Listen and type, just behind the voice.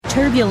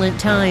Turbulent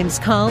times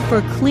call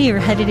for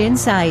clear-headed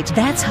insight.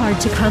 That's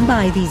hard to come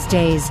by these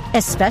days,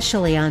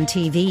 especially on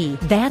TV.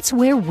 That's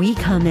where we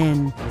come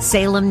in.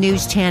 Salem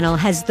News Channel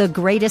has the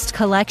greatest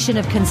collection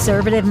of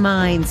conservative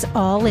minds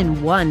all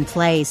in one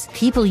place.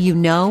 People you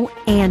know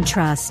and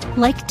trust,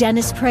 like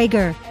Dennis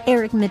Prager,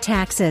 Eric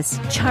Metaxas,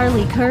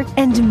 Charlie Kirk,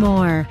 and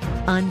more.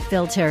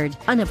 Unfiltered,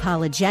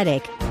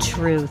 unapologetic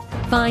truth.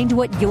 Find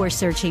what you're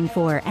searching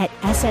for at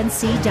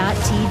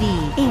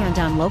snc.tv and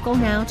on Local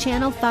Now,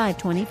 Channel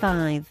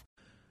 525.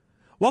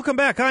 Welcome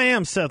back. I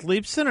am Seth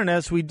Leibson, and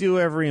as we do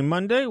every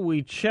Monday,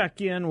 we check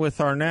in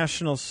with our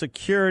national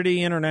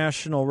security,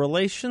 international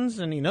relations,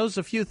 and he knows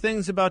a few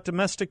things about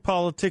domestic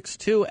politics,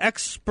 too.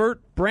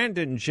 Expert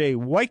Brandon J.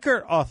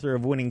 Weichert, author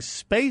of Winning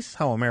Space,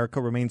 How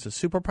America Remains a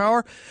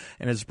Superpower,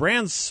 and his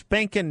brand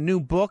spanking new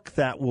book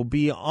that will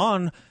be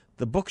on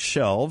the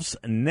bookshelves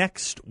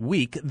next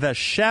week, The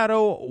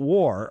Shadow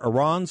War,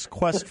 Iran's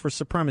Quest for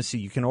Supremacy.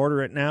 You can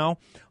order it now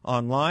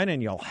online,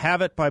 and you'll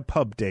have it by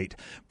pub date.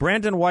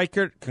 Brandon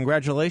Weichert,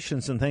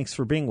 congratulations, and thanks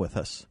for being with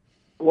us.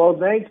 Well,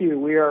 thank you.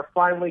 We are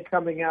finally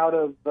coming out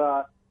of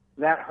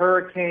that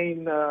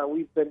hurricane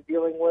we've been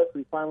dealing with.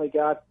 We finally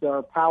got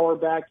our power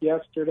back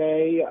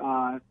yesterday.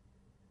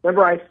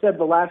 Remember, I said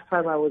the last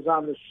time I was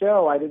on the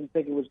show, I didn't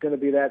think it was going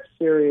to be that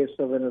serious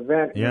of an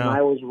event, and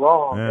I was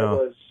wrong. Yeah. It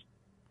was.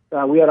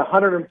 We had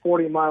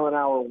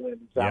 140-mile-an-hour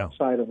winds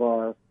outside of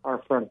our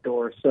front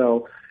door.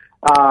 So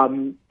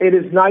it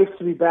is nice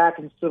to be back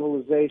in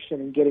civilization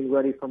and getting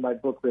ready for my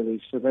book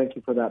release. So thank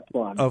you for that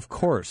plug. Of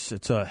course.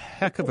 It's a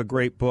heck of a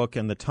great book,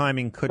 and the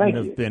timing couldn't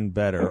have been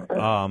better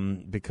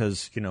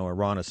because,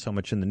 Iran is so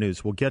much in the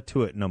news. We'll get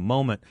to it in a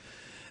moment.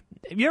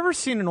 Have you ever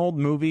seen an old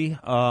movie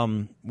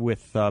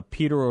with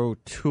Peter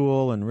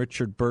O'Toole and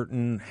Richard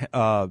Burton,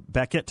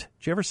 Beckett?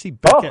 Did you ever see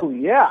Beckett? Oh,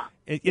 yeah.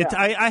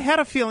 I had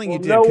a feeling you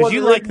did, because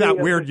you like that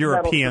weird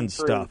European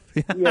stuff.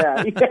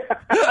 Yeah.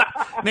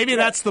 Maybe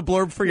that's the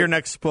blurb for your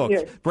next book.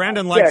 Yeah.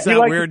 Brandon likes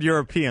that weird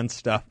European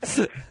stuff.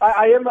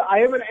 I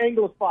am an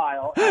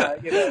Anglophile.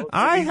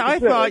 I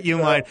thought you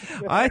might.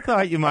 I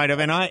thought you might have,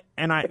 and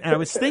I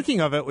was thinking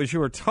of it as you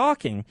were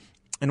talking.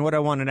 And what I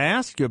wanted to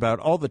ask you about,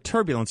 all the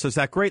turbulence, is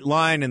that great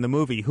line in the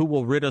movie, who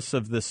will rid us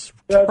of this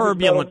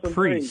turbulent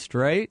priest,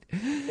 right?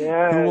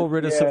 Yeah, who will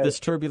rid us of this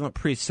turbulent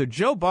priest? So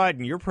Joe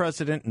Biden, your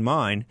president and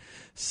mine,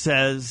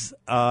 says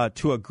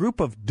to a group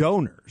of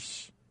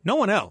donors, no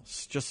one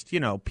else, just,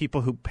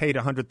 people who paid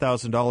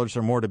 $100,000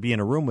 or more to be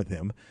in a room with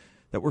him,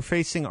 that we're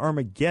facing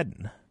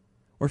Armageddon.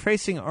 We're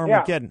facing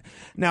Armageddon. Yeah.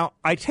 Now,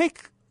 I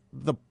take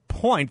the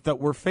point that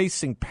we're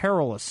facing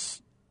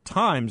perilous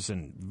times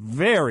and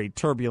very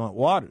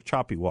turbulent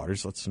choppy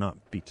waters. Let's not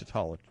be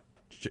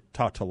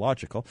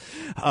tautological.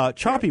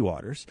 Choppy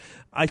waters.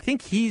 I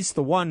think he's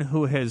the one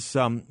who has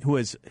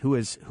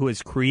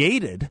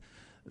created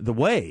the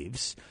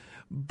waves.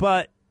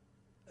 But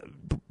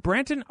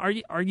Brandon,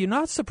 are you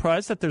not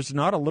surprised that there's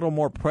not a little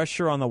more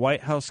pressure on the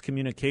White House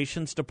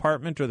Communications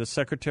Department or the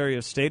Secretary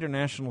of State or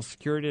National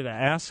Security to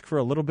ask for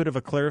a little bit of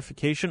a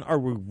clarification? Are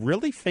we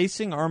really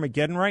facing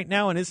Armageddon right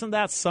now? And isn't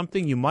that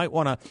something you might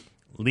want to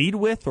lead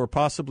with or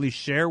possibly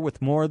share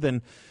with more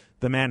than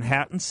the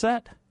Manhattan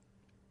set?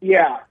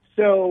 Yeah,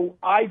 so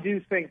I do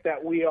think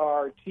that we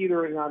are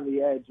teetering on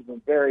the edge of a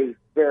very,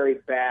 very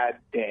bad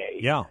day.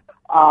 Yeah.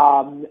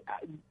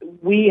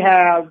 We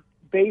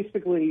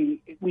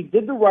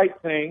did the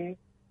right thing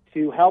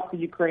to help the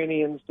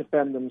Ukrainians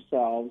defend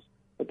themselves,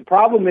 but the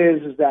problem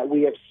is that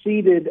we have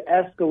ceded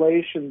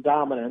escalation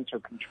dominance or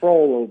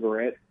control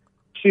over it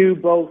to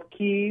both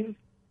Kyiv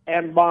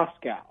and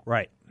Moscow.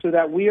 Right. So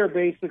that we are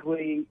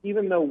basically,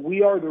 even though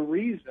we are the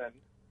reason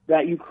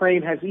that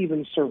Ukraine has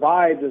even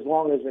survived as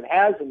long as it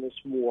has in this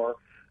war,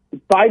 the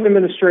Biden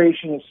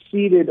administration has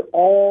ceded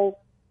all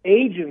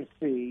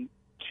agency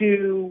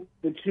to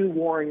the two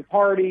warring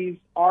parties,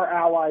 our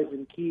allies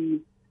in Kyiv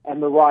and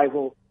the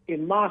rival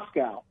in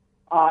Moscow.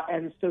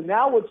 And so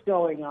now what's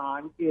going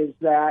on is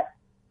that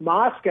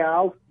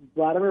Moscow,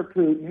 Vladimir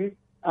Putin,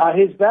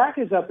 his back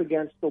is up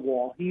against the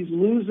wall. He's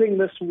losing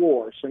this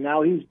war. So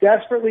now he's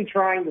desperately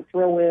trying to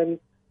throw in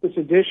this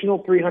additional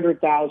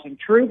 300,000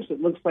 troops. It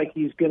looks like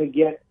he's going to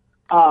get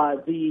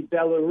the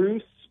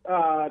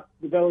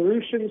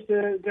Belarusians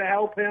to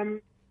help him,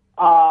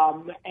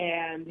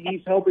 and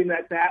he's hoping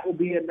that will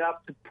be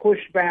enough to push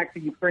back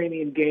the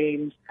Ukrainian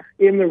gains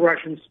in the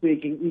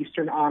Russian-speaking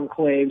eastern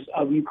enclaves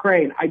of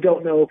Ukraine. I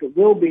don't know if it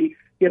will be,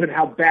 given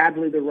how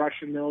badly the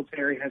Russian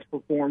military has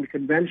performed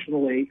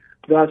conventionally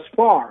thus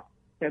far.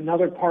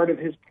 Another part of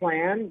his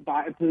plan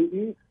by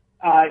Putin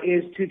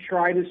is to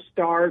try to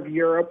starve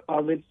Europe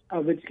of its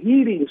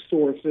heating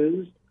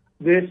sources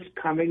this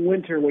coming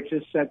winter, which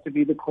is set to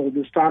be the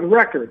coldest on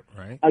record.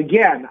 Right.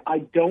 Again, I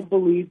don't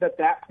believe that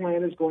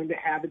plan is going to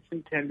have its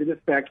intended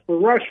effect for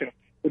Russia,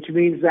 which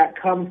means that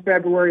come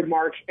February,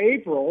 March,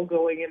 April,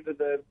 going into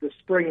the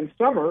spring and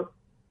summer,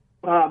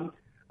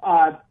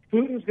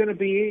 Putin's going to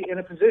be in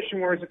a position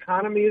where his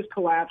economy is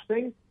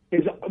collapsing,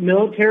 his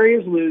military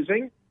is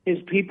losing, his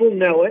people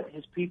know it,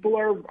 his people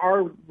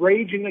are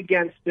raging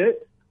against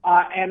it,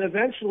 And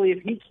eventually,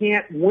 if he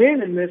can't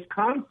win in this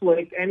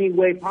conflict any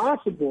way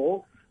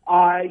possible,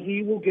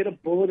 he will get a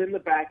bullet in the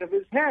back of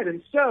his head.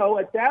 And so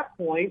at that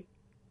point,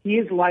 he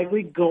is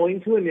likely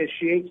going to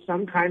initiate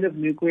some kind of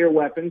nuclear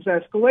weapons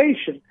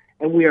escalation,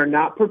 and we are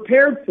not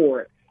prepared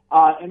for it.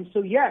 And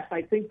so, yes,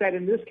 I think that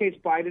in this case,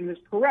 Biden is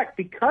correct.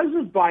 Because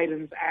of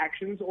Biden's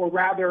actions, or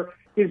rather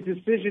his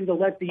decision to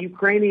let the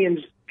Ukrainians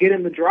get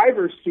in the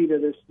driver's seat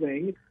of this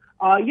thing,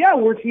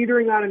 we're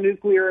teetering on a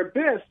nuclear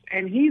abyss,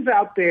 and he's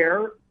out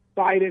there,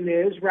 Biden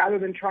is, rather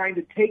than trying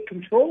to take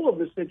control of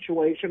the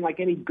situation like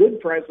any good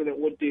president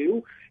would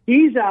do,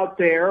 he's out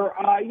there,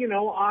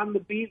 on the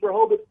beach,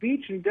 Rehoboth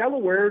Beach in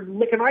Delaware,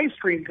 licking ice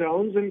cream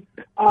cones and,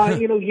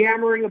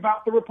 yammering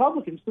about the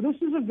Republicans. So this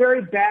is a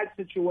very bad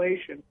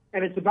situation,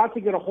 and it's about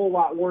to get a whole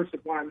lot worse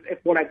if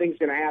what I think is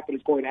going to happen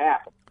is going to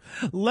happen.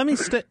 Let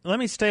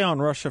me stay on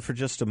Russia for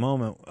just a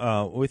moment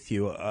with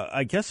you.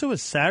 I guess it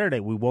was Saturday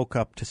we woke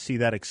up to see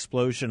that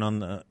explosion on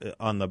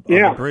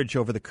the bridge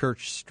over the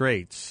Kerch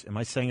Straits. Am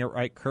I saying it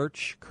right?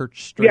 Kerch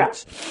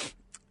Straits.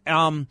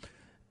 Yeah.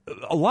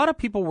 A lot of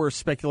people were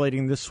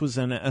speculating this was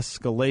an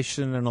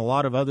escalation, and a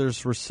lot of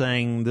others were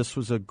saying this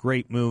was a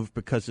great move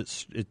because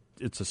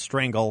it's a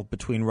strangle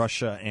between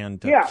Russia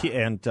and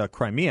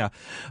Crimea.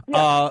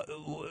 Yeah.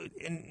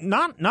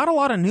 Not a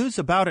lot of news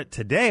about it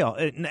today,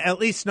 at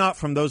least not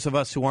from those of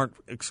us who aren't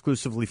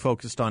exclusively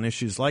focused on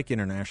issues like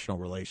international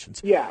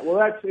relations. Yeah,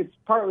 well, it's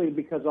partly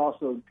because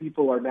also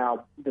people are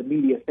now, the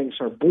media thinks,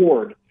 are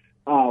bored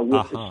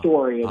with the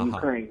story of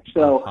Ukraine.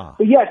 So,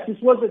 but yes, this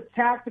was a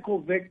tactical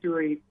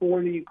victory for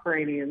the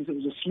Ukrainians. It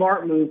was a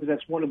smart move because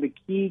that's one of the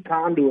key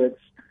conduits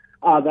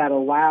that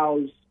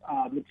allows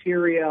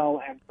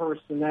material and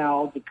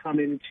personnel to come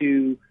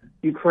into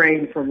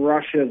Ukraine from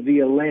Russia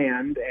via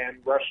land, and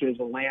Russia is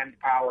a land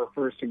power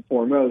first and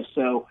foremost.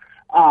 So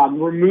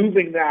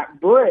removing that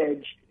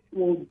bridge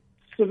will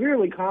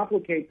severely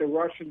complicate the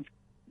Russians'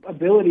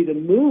 ability to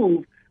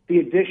move the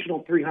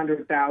additional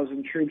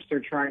 300,000 troops they're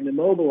trying to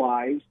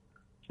mobilize.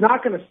 It's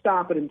not going to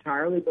stop it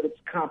entirely, but it's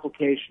a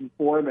complication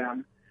for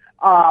them.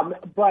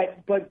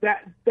 But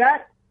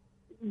that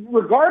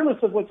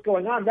regardless of what's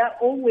going on, that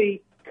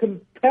only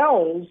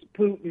compels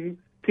Putin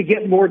to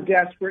get more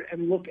desperate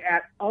and look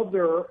at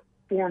other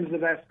forms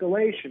of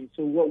escalation.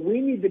 So what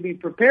we need to be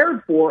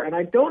prepared for, and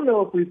I don't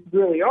know if we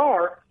really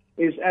are,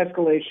 is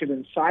escalation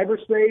in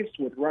cyberspace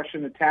with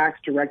Russian attacks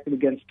directed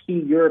against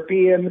key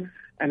European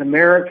and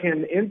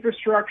American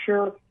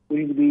infrastructure.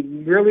 We need to be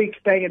really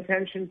paying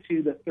attention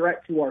to the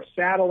threat to our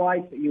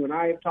satellites that you and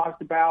I have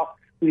talked about.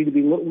 We need to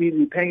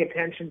be paying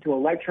attention to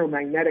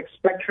electromagnetic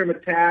spectrum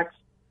attacks,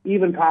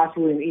 even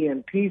possibly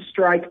an EMP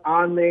strike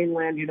on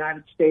mainland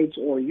United States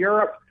or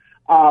Europe.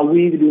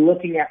 We need to be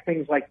looking at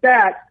things like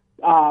that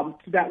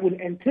that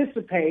would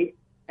anticipate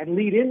and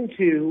lead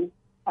into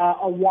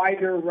a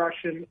wider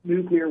Russian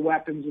nuclear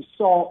weapons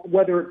assault,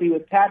 whether it be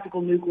with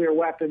tactical nuclear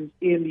weapons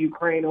in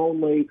Ukraine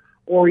only,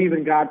 or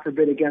even, God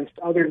forbid, against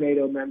other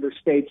NATO member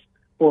states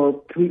for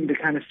Putin to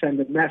kind of send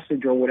a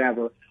message or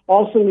whatever.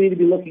 Also, we need to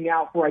be looking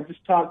out for, I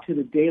just talked to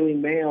the Daily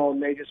Mail,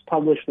 and they just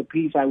published the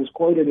piece I was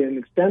quoted in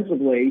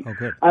extensively.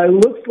 Okay. It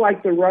looks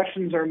like the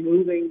Russians are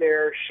moving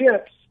their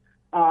ships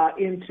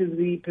into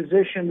the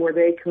position where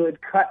they could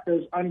cut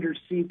those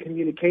undersea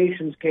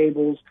communications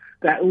cables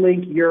that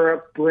link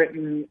Europe,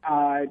 Britain,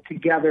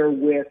 together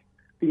with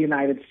the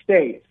United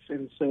States.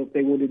 And so if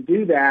they were to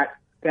do that,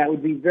 that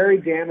would be very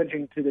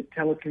damaging to the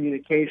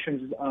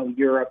telecommunications of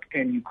Europe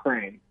and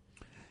Ukraine.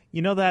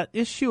 You know, that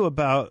issue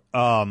about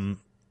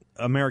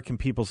American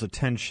people's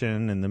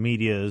attention and the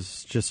media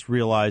is just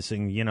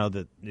realizing,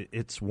 that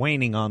it's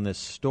waning on this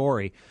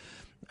story.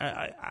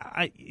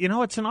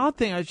 It's an odd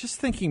thing. I was just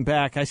thinking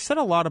back. I said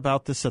a lot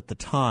about this at the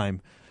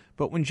time,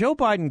 but when Joe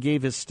Biden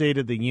gave his State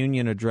of the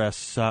Union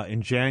address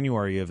in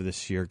January of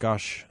this year,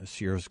 gosh,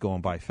 this year is going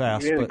by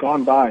fast. Yeah,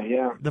 gone by,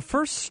 yeah. The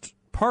first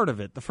part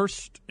of it,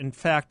 in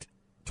fact,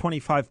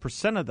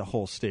 25% of the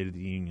whole State of the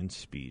Union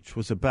speech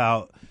was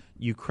about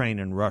Ukraine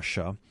and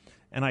Russia.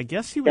 And I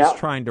guess he was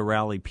trying to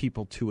rally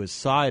people to his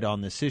side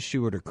on this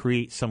issue or to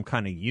create some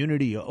kind of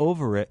unity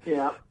over it.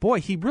 Yeah.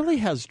 Boy, he really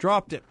has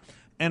dropped it.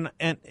 And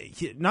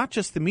not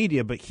just the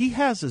media, but he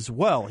has as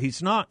well.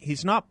 He's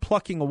not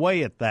plucking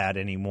away at that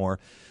anymore,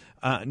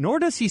 nor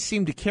does he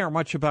seem to care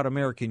much about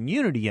American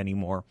unity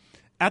anymore.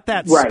 At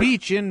that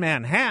speech in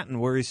Manhattan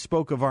where he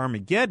spoke of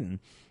Armageddon,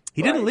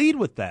 he didn't lead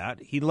with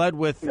that. He led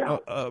with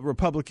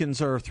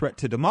Republicans are a threat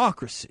to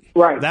democracy.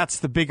 Right. That's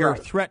the bigger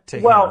threat to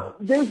him. Well,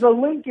 there's a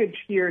linkage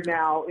here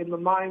now in the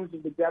minds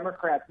of the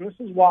Democrats. And this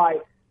is why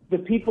the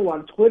people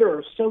on Twitter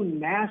are so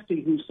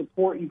nasty who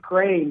support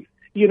Ukraine.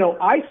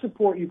 I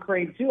support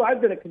Ukraine, too.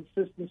 I've been a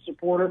consistent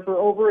supporter for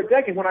over a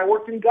decade. When I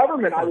worked in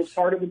government, I was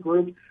part of a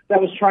group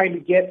that was trying to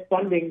get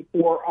funding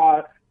for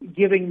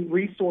giving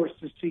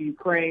resources to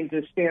Ukraine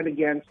to stand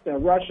against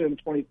Russia in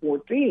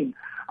 2014.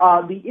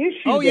 The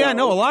issue,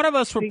 a lot of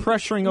us were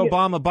pressuring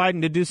Obama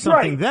Biden to do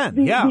something then.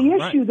 The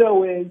issue,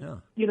 though, is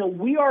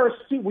we are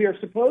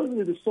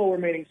supposedly the sole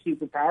remaining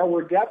superpower.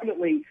 We're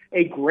definitely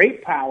a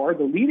great power,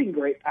 the leading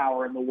great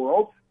power in the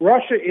world.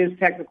 Russia is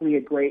technically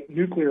a great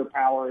nuclear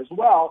power as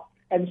well.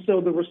 And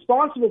so the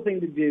responsible thing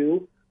to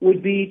do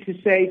would be to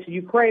say to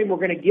Ukraine, we're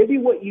going to give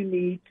you what you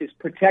need to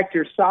protect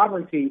your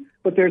sovereignty,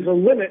 but there's a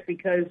limit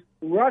because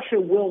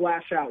Russia will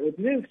lash out with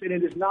nukes, and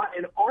it is not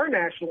in our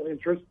national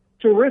interest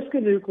to risk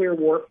a nuclear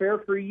warfare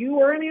for you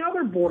or any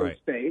other border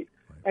state.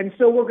 And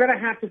so we're going to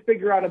have to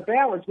figure out a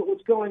balance. But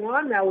what's going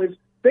on now is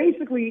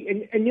basically,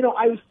 and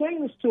I was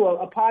saying this to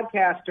a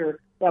podcaster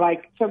that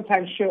I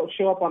sometimes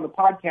show up on the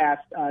podcast,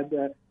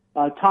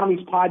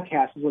 Tommy's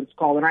podcast is what it's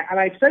called. And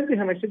I said to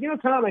him, I said,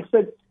 Tom,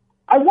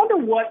 I wonder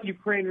what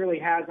Ukraine really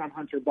has on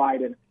Hunter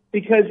Biden,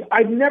 because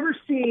I've never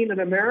seen an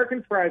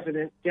American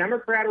president,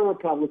 Democrat or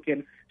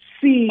Republican,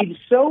 cede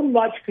so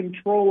much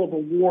control of a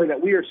war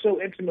that we are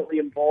so intimately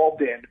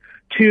involved in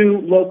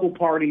to local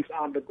parties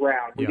on the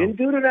ground. We didn't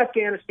do it in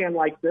Afghanistan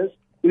like this.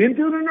 We didn't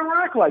do it in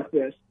Iraq like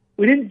this.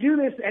 We didn't do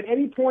this at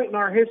any point in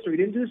our history. We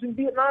didn't do this in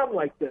Vietnam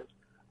like this.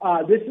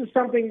 This is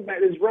something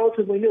that is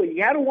relatively new. You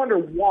got to wonder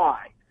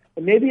why.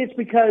 And maybe it's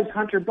because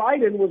Hunter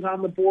Biden was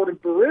on the board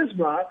of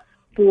Burisma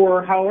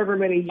for however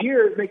many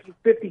years, making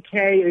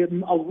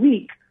 $50K a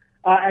week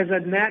as a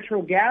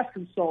natural gas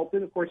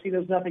consultant. Of course, he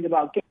knows nothing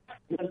about gas.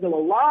 He does know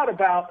a lot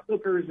about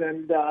hookers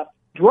and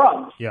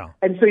drugs. Yeah.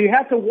 And so you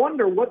have to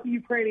wonder what the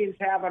Ukrainians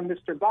have on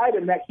Mr.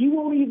 Biden, that he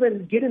won't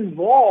even get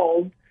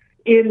involved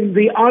in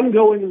the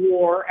ongoing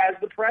war as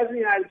the President of the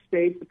United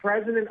States, the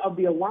President of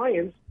the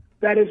alliance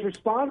that is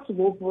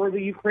responsible for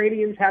the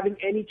Ukrainians having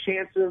any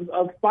chance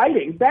of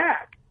fighting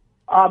back.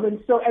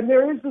 And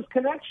there is this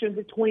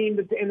connection in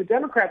the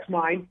Democrats'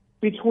 mind,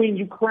 between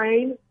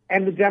Ukraine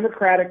and the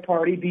Democratic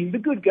Party being the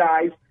good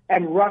guys,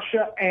 and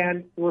Russia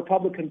and the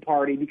Republican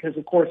Party, because,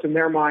 of course, in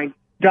their mind,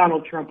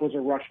 Donald Trump was a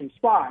Russian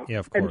spy. Yeah,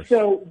 of course. And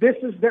so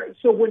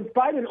So when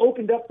Biden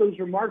opened up those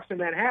remarks in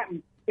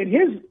Manhattan, in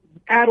his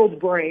addled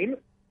brain,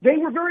 they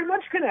were very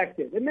much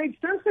connected. It made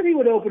sense that he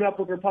would open up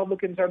with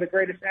Republicans are the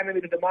greatest enemy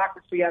to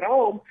democracy at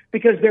home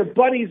because their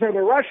buddies are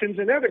the Russians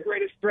and they're the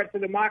greatest threat to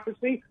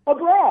democracy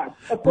abroad.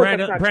 Of course,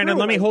 Brandon,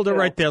 let me hold it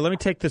right there. Let me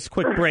take this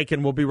quick break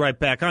and we'll be right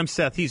back. I'm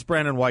Seth. He's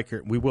Brandon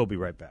Weichert. We will be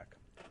right back.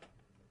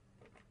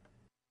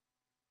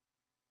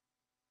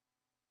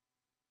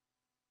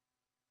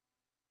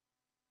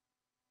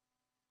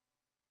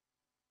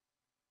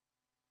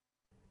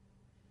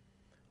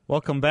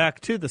 Welcome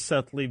back to the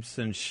Seth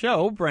Leibsohn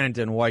Show.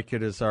 Brandon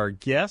Weichert is our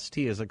guest.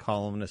 He is a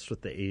columnist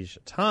with the Asia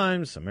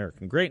Times,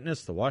 American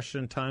Greatness, the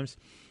Washington Times.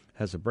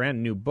 Has a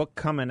brand new book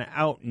coming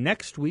out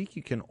next week.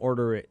 You can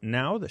order it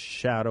now, The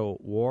Shadow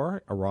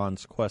War,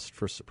 Iran's Quest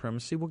for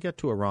Supremacy. We'll get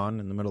to Iran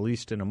and the Middle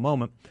East in a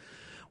moment.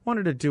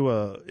 Wanted to do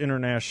a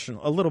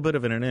little bit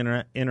of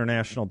an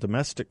international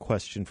domestic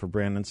question for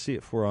Brandon, see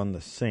if we're on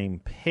the same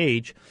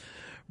page.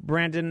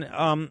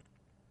 Brandon,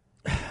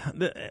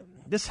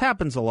 this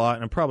happens a lot,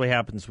 and it probably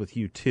happens with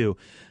you too.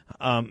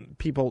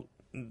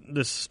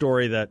 This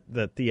story that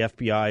the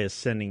FBI is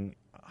sending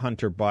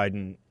Hunter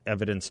Biden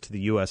evidence to the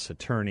U.S.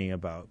 attorney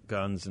about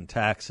guns and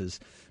taxes.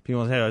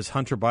 People say, is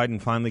Hunter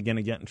Biden finally going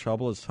to get in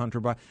trouble? Is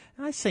Hunter Biden?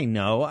 And I say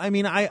no. I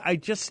mean, I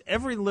just,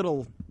 every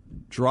little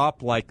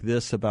drop like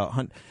this about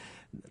Hunter,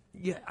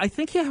 I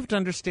think you have to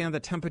understand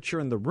the temperature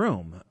in the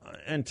room.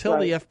 Until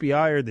the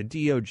FBI or the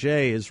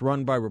DOJ is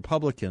run by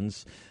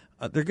Republicans,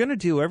 they're going to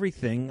do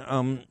everything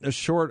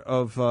short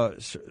of,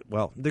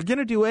 they're going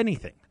to do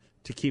anything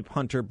to keep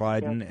Hunter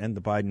Biden and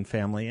the Biden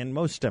family and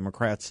most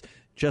Democrats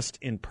just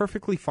in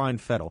perfectly fine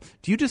fettle.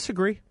 Do you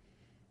disagree?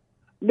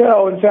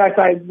 No. In fact,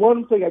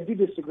 one thing I do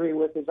disagree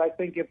with is I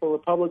think if a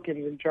Republican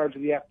is in charge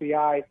of the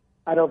FBI,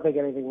 I don't think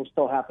anything will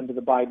still happen to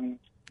the Bidens.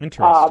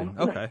 Interesting.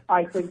 Okay.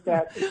 I think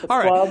that it's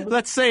all club. Right.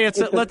 Let's say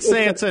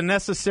it's a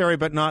necessary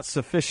but not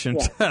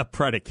sufficient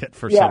predicate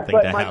for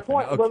something to happen.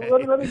 Point, okay.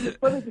 let me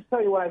just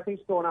tell you what I think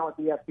is going on with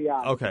the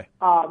FBI. Okay.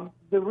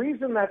 The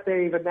reason that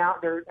they're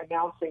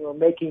announcing or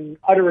making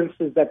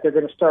utterances that they're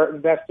going to start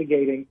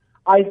investigating,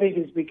 I think,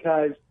 is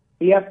because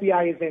the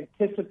FBI is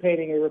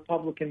anticipating a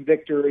Republican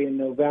victory in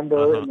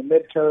November in the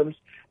midterms.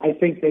 I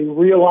think they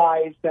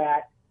realize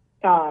that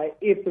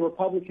if the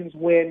Republicans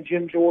win,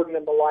 Jim Jordan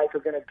and the like are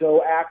going to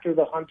go after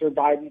the Hunter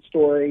Biden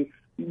story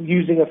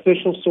using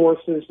official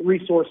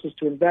resources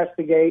to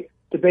investigate,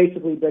 to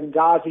basically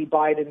Benghazi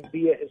Biden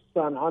via his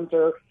son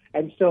Hunter.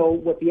 And so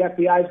what the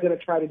FBI is going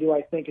to try to do,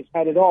 I think, is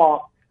head it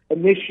off,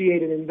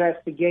 initiate an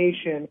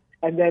investigation,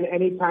 and then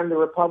anytime the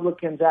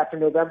Republicans after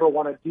November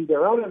want to do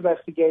their own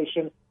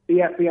investigation, the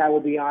FBI will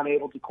be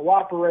unable to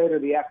cooperate, or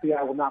the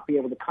FBI will not be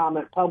able to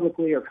comment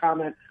publicly or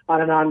comment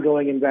on an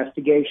ongoing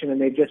investigation, and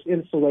they've just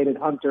insulated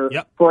Hunter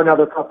for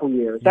another couple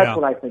years. That's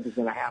what I think is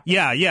going to happen.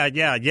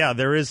 Yeah.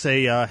 There is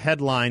a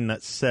headline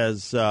that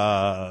says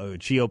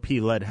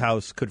GOP-led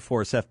House could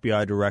force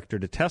FBI director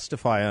to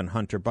testify on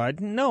Hunter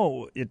Biden.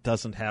 No, it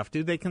doesn't have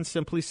to. They can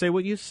simply say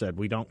what you said.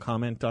 We don't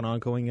comment on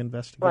ongoing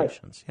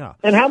investigations. Right. Yeah.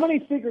 And how many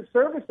Secret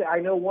Service? I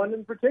know one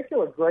in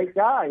particular, great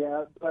guy.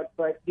 But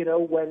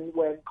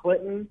when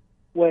Clinton,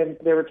 when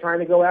they were trying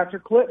to go after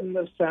Clinton,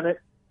 the Senate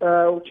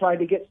tried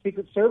to get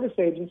Secret Service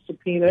agents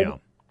subpoenaed,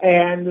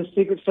 and the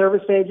Secret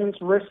Service agents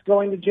risked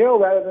going to jail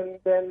rather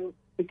than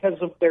because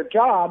of their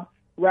job,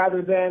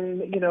 rather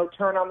than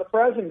turn on the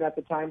president at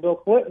the time, Bill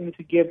Clinton,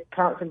 to give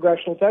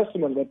congressional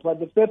testimony. They pled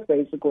the fifth,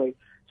 basically.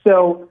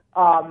 So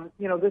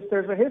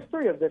there's a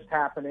history of this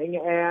happening,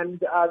 and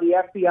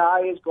the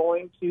FBI is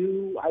going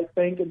to, I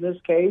think, in this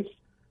case,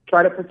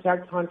 try to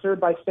protect Hunter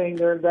by saying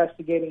they're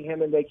investigating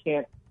him, and they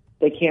can't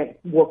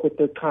work with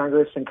the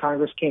Congress, and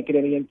Congress can't get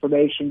any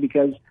information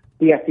because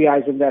the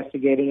FBI is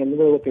investigating, and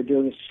really what they're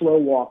doing is slow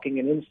walking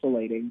and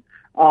insulating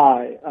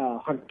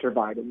Hunter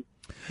Biden.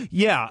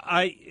 Yeah,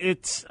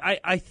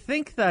 I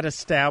think that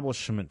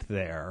establishment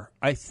there,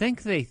 I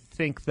think they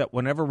think that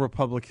whenever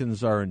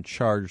Republicans are in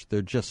charge,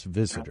 they're just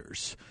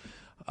visitors.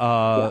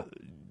 That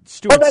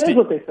is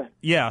what they think.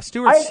 Yeah,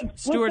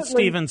 Stuart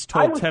Stevens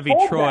told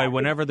Tevi Troy,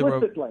 whenever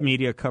the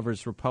media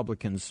covers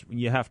Republicans,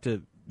 you have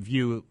to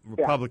view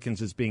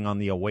Republicans as being on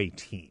the away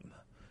team.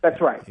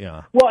 That's right.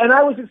 Yeah. Well, and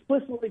I was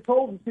explicitly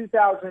told in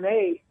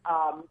 2008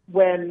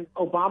 when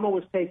Obama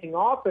was taking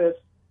office,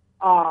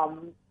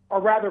 or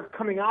rather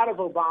coming out of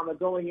Obama,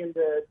 going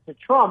into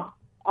Trump,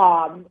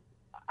 I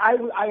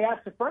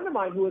asked a friend of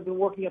mine who had been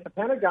working at the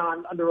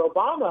Pentagon under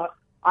Obama,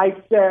 I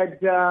said,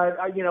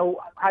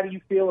 how do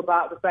you feel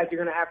about the fact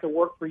you're going to have to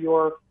work for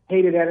your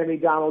hated enemy,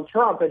 Donald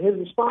Trump? And his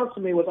response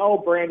to me was,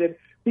 Brandon,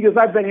 because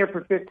I've been here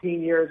for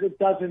 15 years, it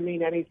doesn't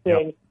mean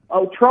anything.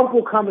 Yep. Trump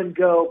will come and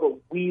go, but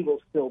we will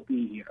still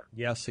be here.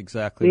 Yes,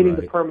 exactly. Meaning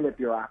right. the permanent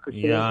bureaucracy.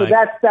 Yeah, so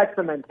that's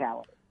the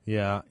mentality.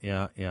 Yeah.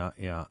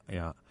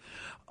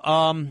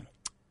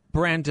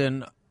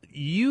 Brandon,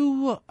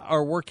 you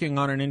are working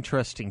on an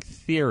interesting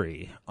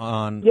theory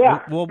on.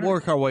 Yeah. We'll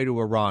work our way to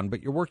Iran,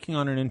 but you're working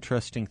on an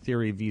interesting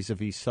theory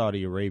vis-a-vis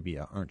Saudi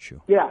Arabia, aren't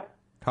you? Yeah.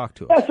 Talk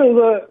to us.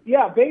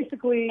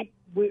 Basically,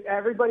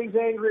 everybody's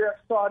angry at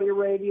Saudi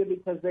Arabia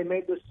because they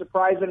made this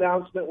surprise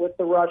announcement with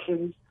the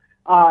Russians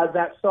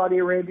that Saudi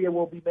Arabia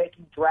will be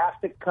making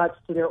drastic cuts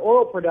to their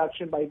oil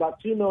production by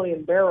about 2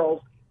 million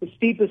barrels, the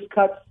steepest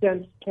cuts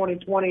since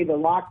 2020, the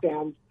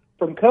lockdowns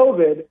from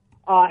COVID.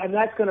 And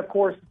that's going to, of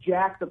course,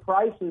 jack the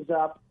prices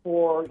up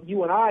for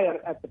you and I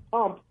at the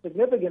pump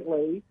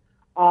significantly.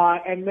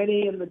 And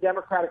many in the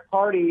Democratic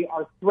Party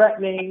are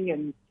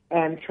threatening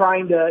and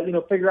trying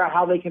to, figure out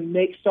how they can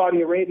make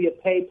Saudi Arabia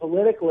pay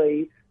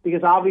politically,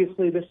 because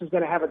obviously this is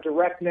going to have a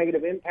direct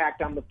negative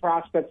impact on the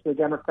prospects of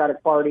the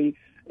Democratic Party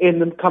in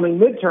the coming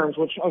midterms,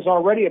 which is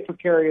already a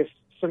precarious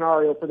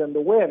scenario for them to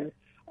win,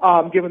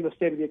 given the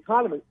state of the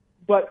economy.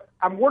 But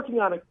I'm working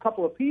on a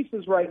couple of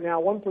pieces right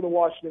now, one for the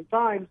Washington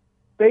Times,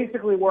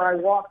 basically where I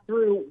walk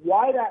through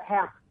why that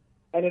happened.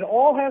 And it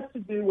all has to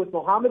do with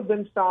Mohammed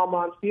bin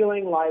Salman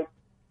feeling like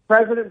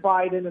President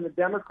Biden and the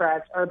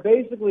Democrats are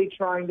basically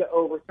trying to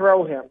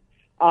overthrow him.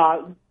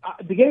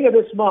 Beginning of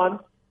this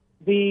month,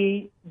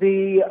 the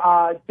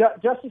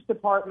Justice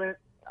Department,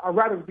 or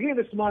rather, beginning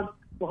of this month,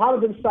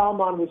 Mohammed bin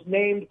Salman was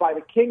named by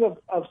the King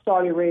of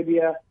Saudi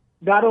Arabia.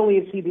 Not only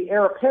is he the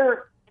heir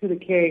apparent to the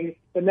king,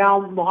 but now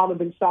Mohammed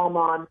bin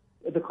Salman,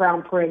 the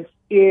Crown Prince,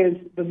 is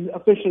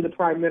officially the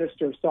Prime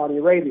Minister of Saudi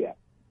Arabia.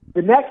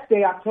 The next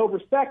day, October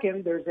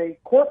 2nd, there's a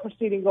court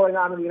proceeding going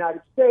on in the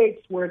United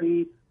States where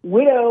the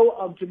widow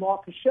of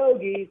Jamal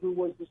Khashoggi, who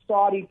was the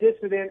Saudi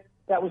dissident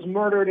that was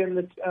murdered in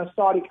the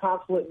Saudi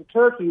consulate in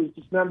Turkey, was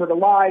dismembered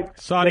alive.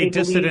 Saudi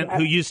dissident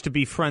who used to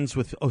be friends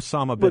with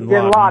Osama bin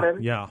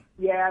Laden. Yeah.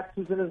 Yes,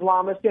 who's an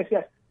Islamist.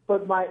 Yes.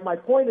 But my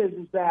point is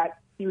that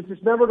he was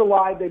dismembered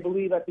alive, they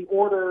believe, at the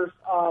orders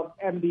of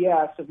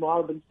MBS, of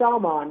Mohammed bin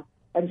Salman.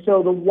 And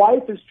so the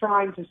wife is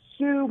trying to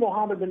sue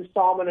Mohammed bin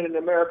Salman in an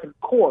American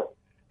court.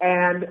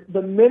 And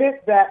the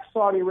minute that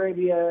Saudi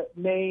Arabia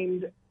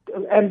named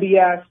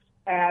MBS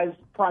as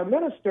prime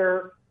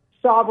minister,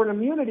 sovereign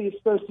immunity is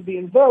supposed to be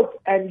invoked,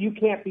 and you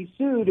can't be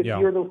sued if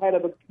you're the head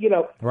of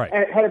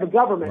head of a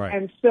government. Right.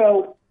 And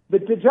so the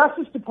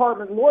Justice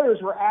Department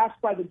lawyers were asked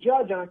by the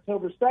judge on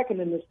October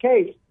 2nd in this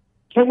case,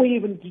 can we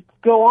even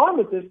go on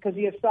with this because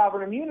he has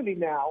sovereign immunity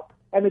now?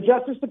 And the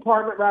Justice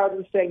Department, rather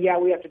than saying,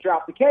 we have to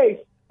drop the case,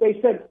 they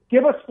said,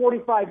 give us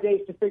 45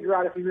 days to figure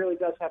out if he really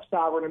does have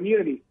sovereign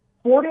immunity.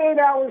 48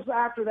 hours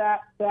after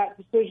that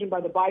decision by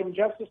the Biden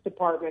Justice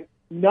Department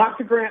not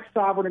to grant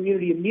sovereign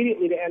immunity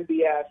immediately to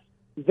MBS,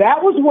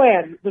 that was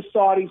when the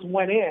Saudis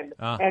went in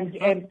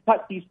and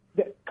cut these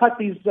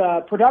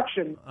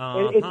production.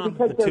 It's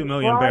because the 2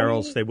 million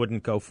barrels they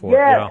wouldn't go for.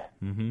 Yes.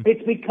 Yeah. Mm-hmm.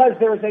 It's because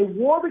there's a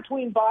war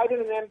between Biden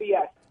and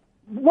MBS.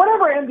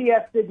 whatever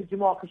MBS did to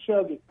Jamal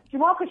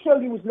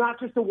Khashoggi was not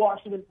just a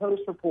Washington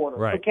Post reporter,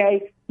 right.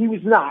 Okay? He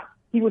was not.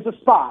 He was a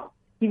spy.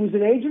 He was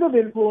an agent of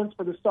influence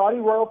for the Saudi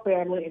royal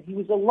family, and he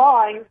was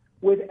aligned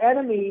with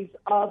enemies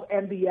of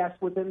MBS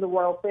within the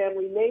royal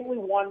family, namely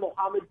one,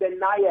 Mohammed bin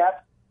Nayef,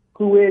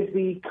 who is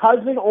the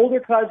older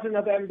cousin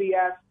of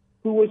MBS,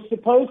 who was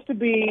supposed to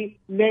be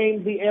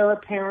named the heir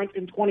apparent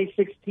in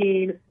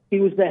 2016. He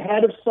was the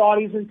head of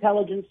Saudi's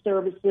intelligence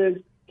services.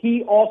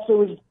 He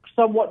also is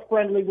somewhat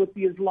friendly with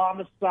the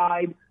Islamist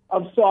side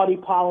of Saudi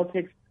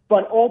politics.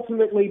 But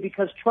ultimately,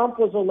 because Trump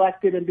was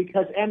elected and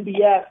because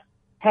MBS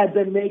had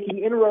been making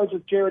inroads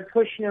with Jared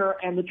Kushner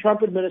and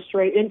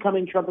the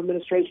incoming Trump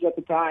administration at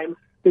the time,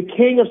 the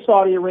king of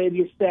Saudi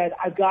Arabia said,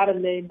 I've got to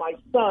name my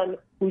son,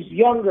 who's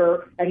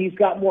younger, and he's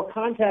got more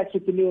contacts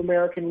with the new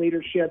American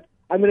leadership.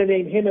 I'm going to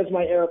name him as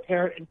my heir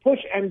apparent and push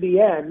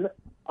MBN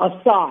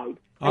aside.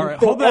 All right,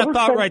 hold that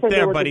thought right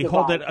there, buddy.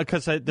 Hold it,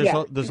 because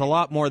there's a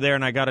lot more there,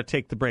 and I got to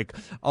take the break.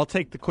 I'll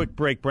take the quick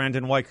break.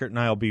 Brandon Weichert and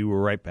I will be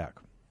right back.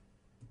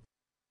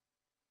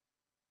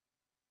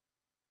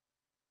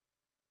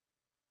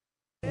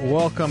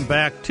 Welcome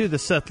back to the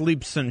Seth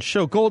Leibsohn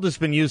Show. Gold has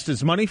been used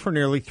as money for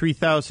nearly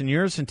 3,000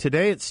 years, and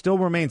today it still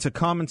remains a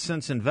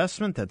common-sense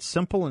investment that's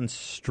simple and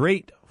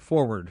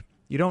straightforward.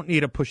 You don't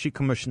need a pushy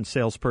commission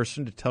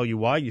salesperson to tell you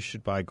why you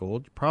should buy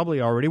gold. You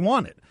probably already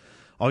want it.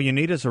 All you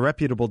need is a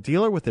reputable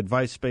dealer with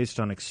advice based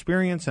on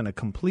experience and a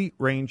complete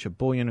range of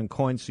bullion and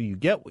coins, so you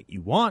get what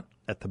you want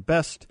at the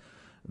best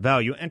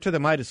value. Enter the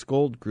Midas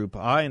Gold Group.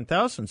 I and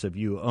thousands of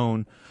you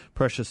own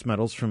precious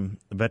metals from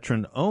the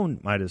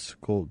veteran-owned Midas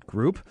Gold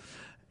Group.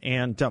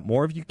 And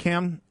more of you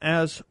can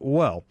as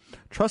well.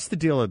 Trust the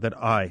dealer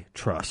that I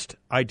trust.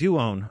 I do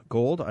own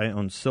gold. I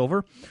own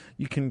silver.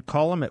 You can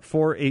call them at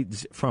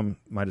 480 from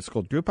Midas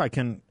Gold Group. You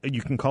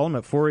can call them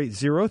at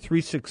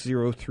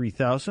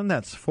 480-360-3000.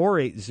 That's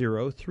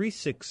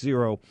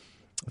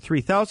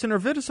 480-360-3000. Or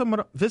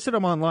visit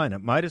them online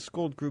at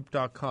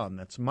MidasGoldGroup.com.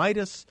 That's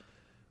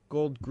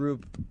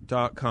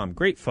MidasGoldGroup.com.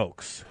 Great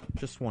folks.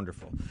 Just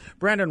wonderful.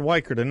 Brandon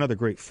Weichert, another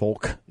great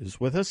folk,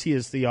 is with us. He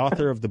is the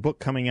author of the book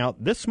coming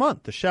out this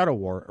month, The Shadow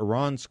War,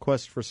 Iran's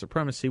Quest for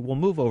Supremacy. We'll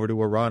move over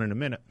to Iran in a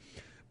minute.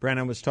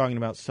 Brandon was talking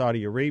about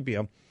Saudi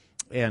Arabia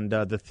and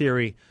the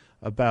theory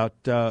about,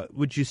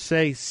 would you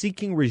say,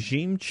 seeking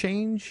regime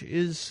change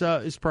is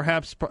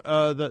perhaps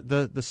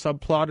the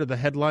subplot or the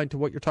headline to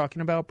what you're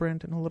talking about,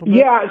 Brandon, a little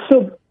bit?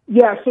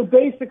 So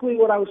basically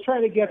what I was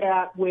trying to get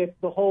at with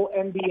the whole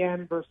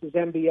MBN versus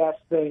MBS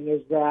thing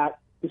is that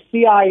the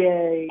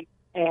CIA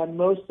and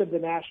most of the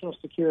national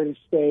security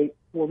state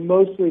were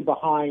mostly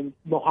behind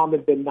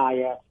Mohammed bin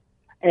Nayef.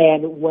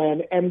 And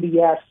when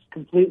MBS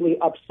completely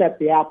upset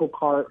the apple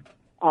cart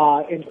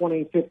in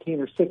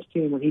 2015 or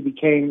 16,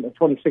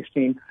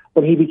 2016,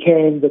 when he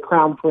became the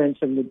crown prince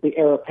and the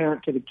heir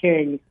apparent to the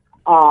king,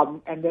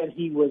 and then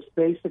he was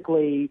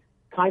basically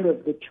kind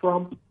of the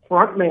Trump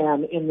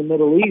frontman in the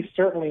Middle East,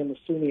 certainly in the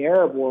Sunni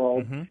Arab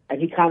world, and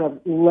he kind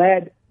of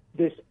led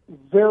this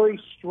very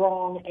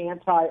strong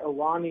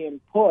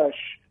anti-Iranian push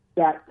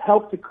that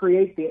helped to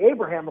create the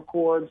Abraham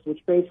Accords, which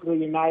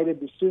basically united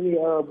the Sunni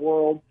Arab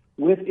world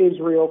with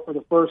Israel for the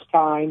first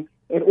time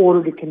in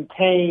order to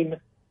contain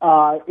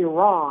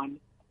Iran.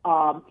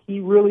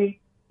 He really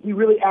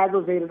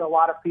aggravated a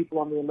lot of people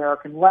on the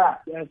American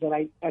left. As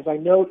I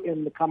note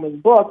in the coming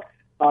book,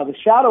 The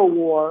Shadow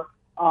War,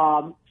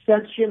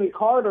 since Jimmy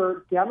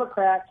Carter,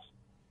 Democrats,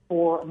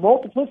 for a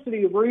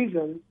multiplicity of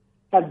reasons,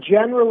 have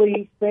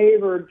generally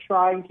favored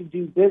trying to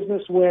do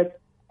business with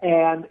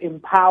and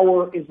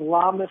empower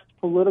Islamist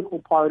political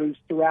parties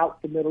throughout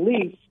the Middle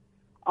East.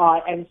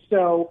 And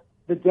so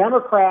the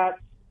Democrats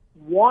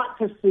want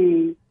to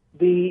see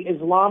the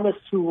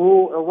Islamists who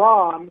rule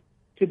Iran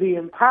to be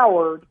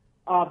empowered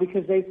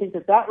because they think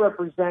that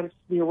represents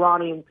the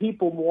Iranian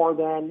people more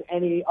than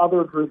any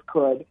other group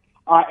could.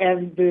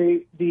 And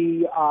the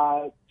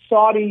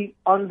Saudis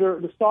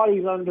under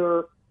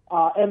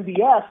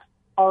MBS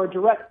are a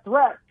direct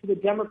threat to the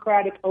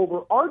Democratic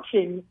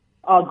overarching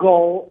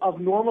goal of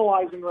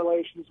normalizing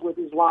relations with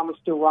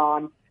Islamist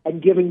Iran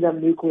and giving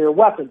them nuclear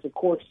weapons. Of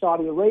course,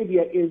 Saudi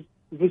Arabia is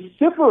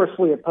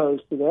vociferously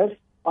opposed to this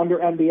under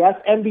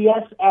MBS.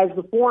 MBS, as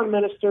the foreign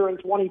minister in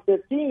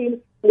 2015,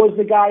 was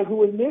the guy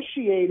who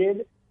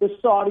initiated the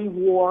Saudi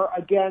war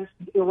against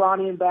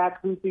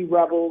Iranian-backed Houthi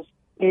rebels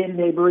in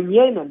neighboring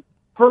Yemen.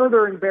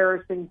 Further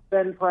embarrassing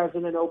then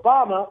President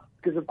Obama,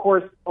 because, of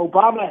course,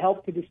 Obama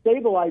helped to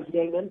destabilize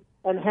Yemen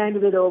and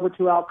handed it over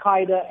to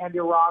al-Qaeda and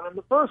Iran in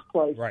the first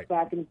place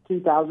back in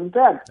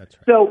 2010. That's right.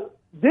 So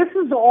this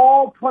is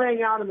all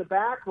playing out in the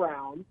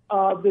background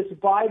of this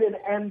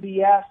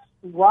Biden-MBS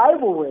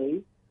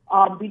rivalry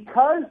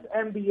because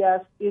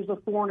MBS is a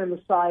thorn in the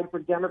side for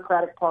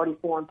Democratic Party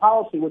foreign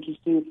policy, which is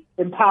to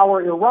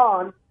empower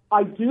Iran.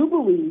 I do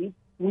believe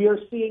we are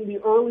seeing the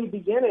early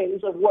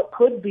beginnings of what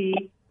could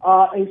be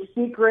a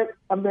secret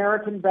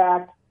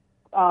American-backed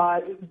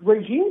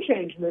regime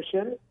change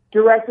mission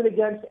directed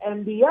against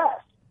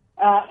MBS.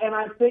 And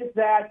I think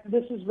that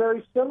this is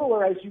very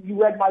similar, as you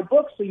read my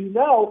book, so you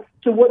know,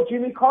 to what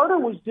Jimmy Carter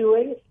was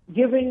doing,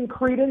 giving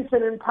credence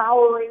and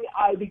empowering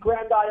the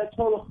Grand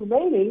Ayatollah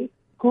Khomeini,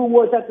 who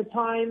was at the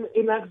time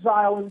in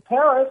exile in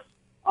Paris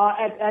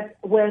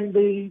when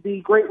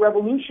the Great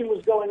Revolution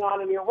was going on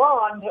in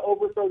Iran to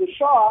overthrow the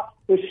Shah.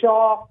 The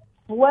Shah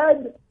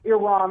fled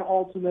Iran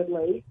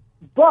ultimately,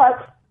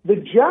 but the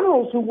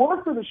generals who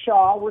worked for the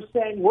Shah were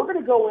saying, we're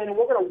going to go in and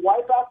we're going to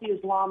wipe out the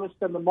Islamists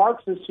and the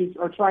Marxists who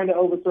are trying to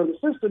overthrow the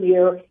system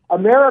here.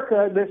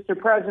 America, Mr.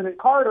 President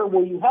Carter,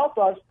 will you help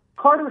us?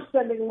 Carter's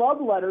sending love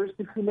letters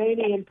to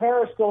Khomeini in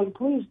Paris going,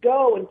 please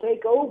go and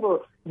take over.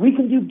 We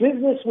can do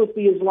business with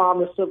the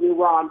Islamists of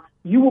Iran.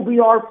 You will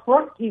be our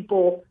front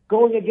people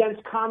going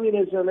against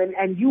communism,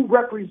 and you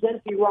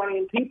represent the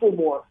Iranian people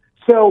more.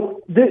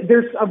 So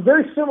there's a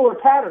very similar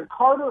pattern.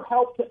 Carter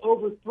helped to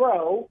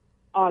overthrow,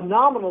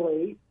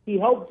 nominally, he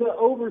helped to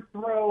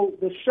overthrow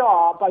the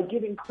Shah by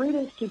giving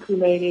credence to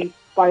Khomeini,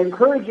 by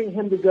encouraging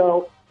him to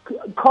go.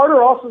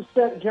 Carter also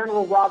sent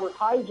General Robert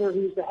Heiser,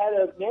 who's the head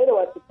of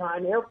NATO at the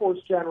time, Air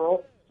Force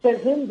General,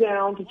 sent him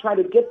down to try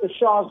to get the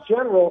Shah's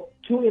general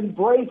to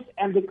embrace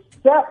and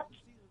accept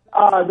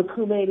the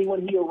Khomeini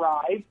when he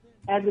arrived.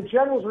 And the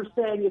generals were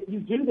saying, if you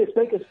do this,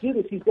 make us do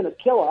this, he's going to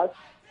kill us.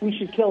 We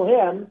should kill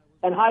him.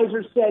 And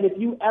Heiser said, if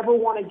you ever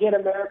want to get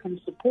American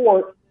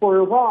support for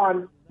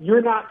Iran,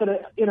 you're not going to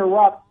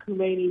interrupt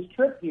Khomeini's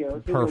trip here.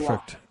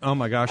 Perfect. Oh,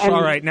 my gosh.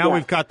 All right. Now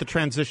we've got the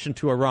transition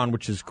to Iran,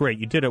 which is great.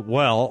 You did it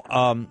well.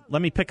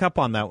 Let me pick up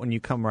on that when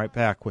you come right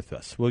back with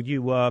us. Will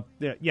you?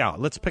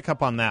 Let's pick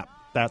up on that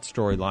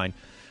storyline.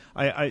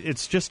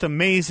 It's just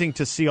amazing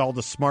to see all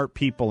the smart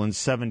people in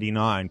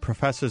 79,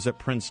 professors at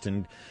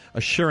Princeton,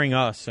 assuring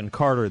us and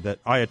Carter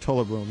that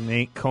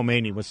Ayatollah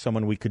Khomeini was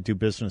someone we could do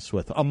business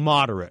with, a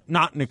moderate,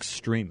 not an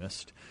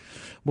extremist.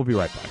 We'll be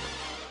right back.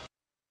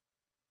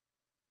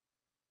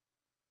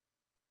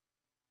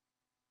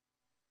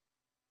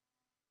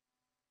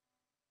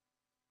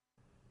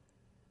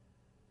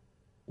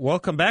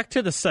 Welcome back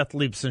to the Seth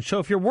Leibson Show.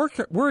 If you're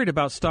worried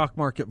about stock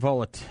market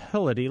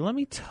volatility, let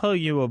me tell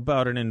you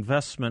about an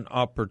investment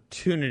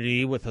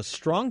opportunity with a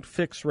strong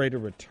fixed rate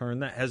of return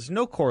that has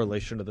no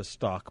correlation to the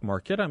stock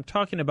market. I'm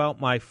talking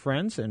about my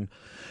friends and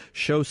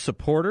show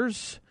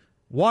supporters,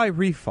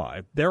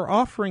 Refi. They're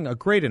offering a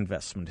great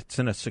investment. It's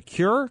in a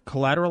secure,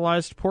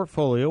 collateralized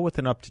portfolio with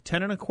an up to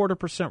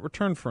 10.25%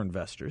 return for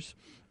investors.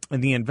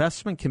 And the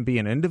investment can be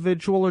an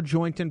individual or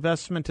joint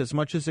investment as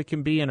much as it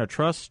can be in a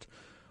trust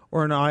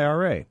or an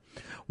IRA.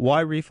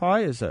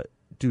 Refi is a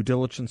due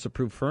diligence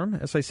approved firm,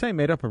 as I say,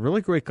 made up of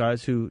really great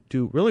guys who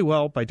do really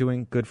well by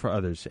doing good for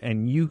others.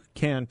 And you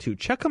can too.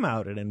 Check them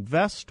out at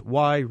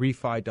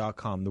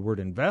investyrefy.com. The word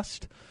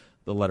invest,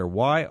 the letter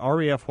Y,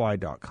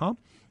 REFY.com.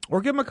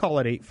 Or give them a call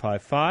at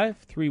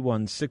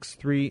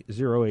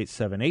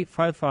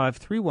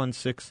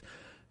 855-316-3087,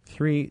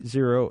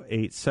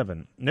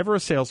 855-316-3087. Never a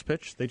sales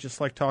pitch. They just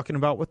like talking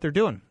about what they're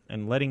doing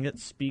and letting it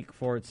speak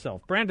for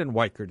itself. Brandon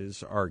Weichert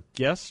is our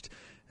guest.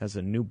 Has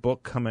a new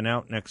book coming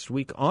out next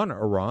week on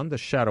Iran, The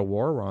Shadow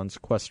War, Iran's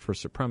Quest for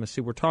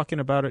Supremacy. We're talking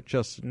about it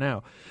just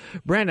now.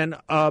 Brandon,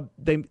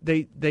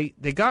 they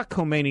got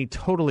Khomeini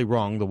totally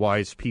wrong, the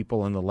wise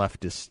people and the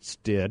leftists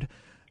did.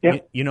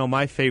 Yep. You know,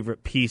 my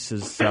favorite piece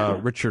is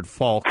Richard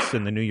Falk's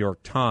in the New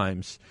York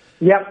Times.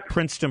 Yep.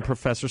 Princeton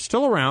professor,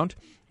 still around.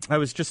 I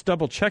was just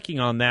double-checking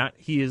on that.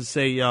 He is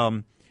he's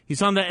on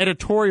the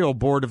editorial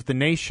board of The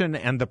Nation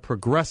and The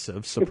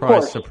Progressive.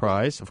 Surprise,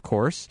 surprise, of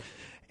course.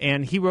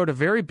 And he wrote a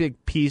very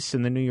big piece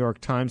in the New York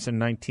Times in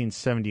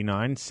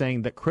 1979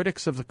 saying that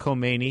critics of the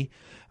Khomeini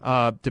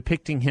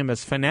depicting him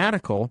as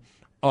fanatical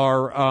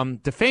are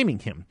defaming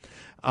him.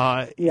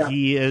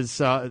 He is.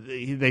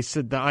 They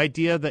said the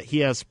idea that he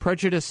has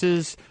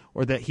prejudices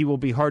or that he will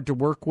be hard to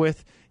work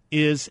with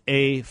is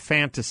a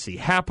fantasy.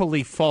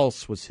 Happily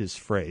false was his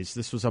phrase.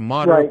 This was a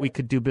moderate we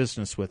could do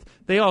business with.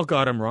 They all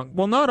got him wrong.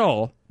 Well, not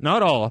all,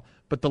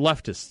 but the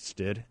leftists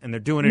did, and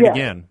they're doing it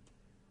again.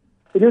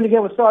 They're doing it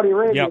again with Saudi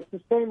Arabia. Yep. It's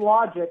the same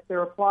logic they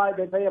applied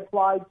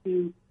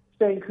to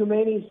saying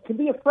Khomeini can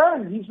be a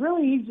friend. He's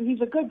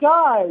a good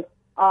guy.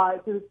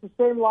 It's the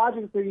same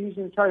logic they're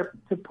using to try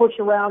to push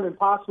around and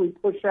possibly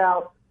push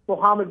out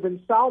Mohammed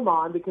bin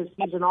Salman because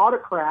he's an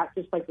autocrat,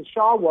 just like the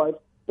Shah was.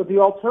 But the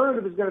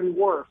alternative is going to be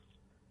worse.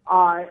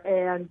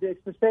 And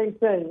it's the same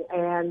thing.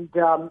 And,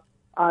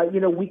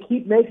 we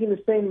keep making the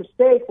same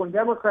mistake when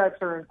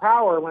Democrats are in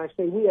power. When I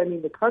say we, I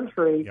mean the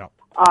country,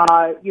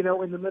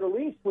 in the Middle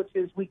East, which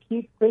is we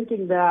keep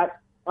thinking that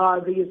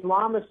the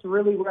Islamists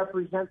really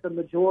represent the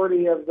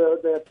majority of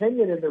the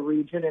opinion in the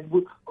region. And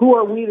who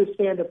are we to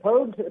stand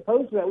opposed to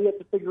that? We have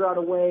to figure out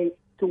a way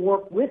to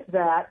work with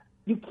that.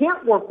 You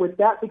can't work with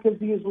that because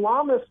the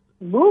Islamist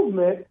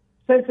movement,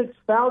 since its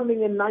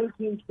founding in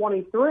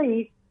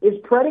 1923, is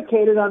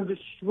predicated on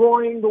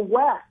destroying the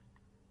West.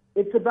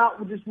 It's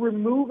about just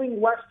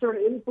removing Western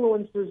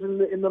influences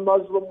in the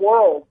Muslim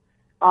world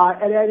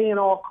at any and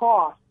all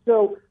costs.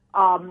 So,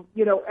 and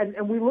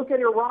we look at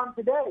Iran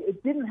today.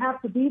 It didn't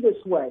have to be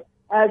this way.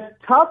 As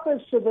tough as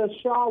the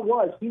Shah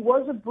was, he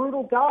was a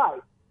brutal guy.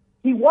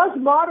 he was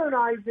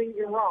modernizing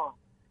Iran.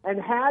 And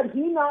had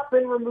he not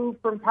been removed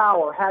from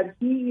power, had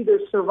he either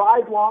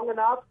survived long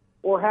enough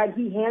or had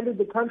he handed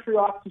the country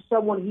off to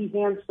someone he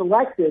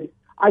hand-selected,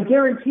 I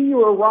guarantee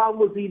you Iran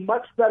would be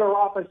much better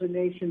off as a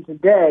nation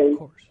today,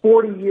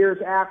 40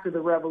 years after the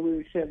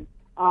revolution,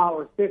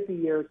 or 50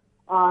 years,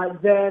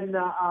 than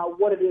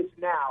what it is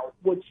now.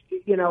 Which,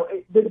 this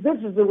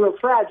is the real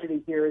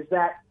tragedy here, is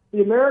that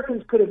the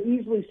Americans could have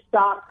easily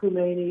stopped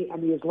Khomeini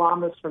and the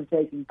Islamists from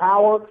taking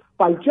power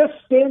by just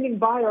standing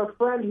by our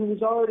friend who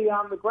was already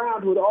on the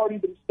ground, who had already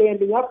been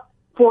standing up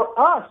for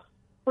us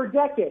for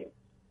decades.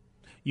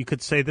 You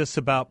could say this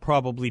about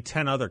probably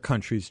 10 other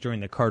countries during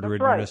the Carter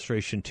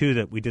administration, too,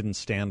 that we didn't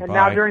stand by. And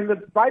now during the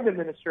Biden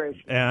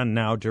administration. And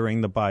now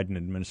during the Biden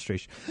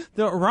administration.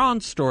 The Iran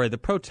story, the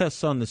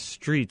protests on the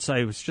streets,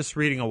 I was just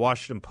reading a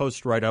Washington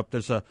Post write-up.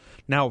 There's a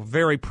now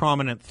very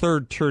prominent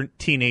third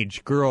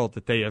teenage girl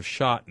that they have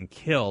shot and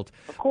killed.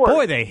 Of course.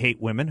 Boy, they hate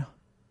women.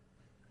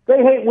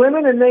 They hate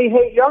women and they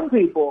hate young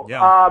people.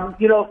 Yeah.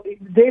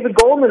 David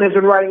Goldman has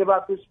been writing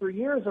about this for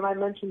years, and I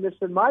mentioned this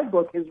in my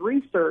book, his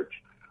research.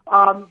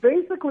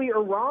 Basically,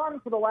 Iran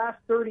for the last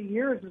 30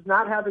 years is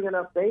not having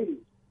enough babies.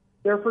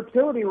 Their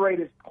fertility rate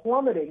is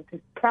plummeting to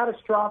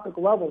catastrophic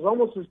levels,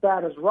 almost as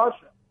bad as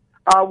Russia.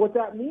 What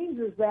that means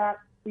is that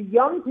the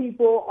young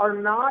people are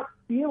not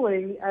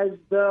feeling as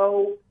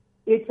though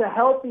it's a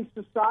healthy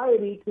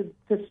society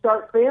to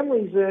start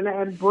families in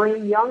and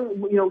bring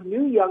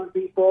new young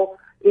people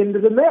into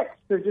the mix.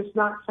 They're just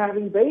not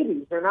having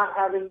babies. They're not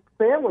having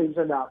families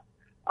enough.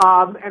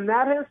 And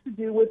that has to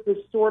do with this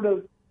sort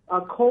of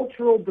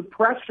cultural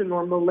depression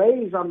or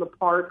malaise on the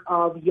part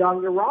of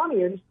young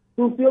Iranians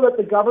who feel that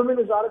the government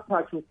is out of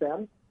touch with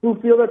them, who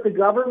feel that the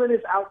government is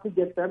out to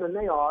get them, and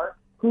they are,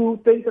 who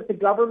think that the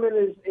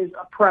government is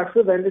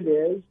oppressive, and it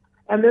is,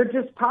 and they're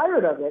just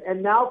tired of it.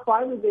 And now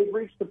finally they've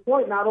reached the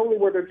point not only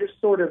where they're just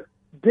sort of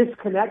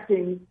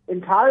disconnecting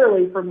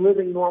entirely from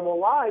living normal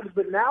lives,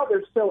 but now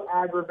they're so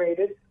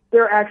aggravated,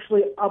 they're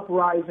actually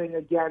uprising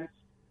against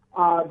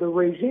the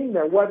regime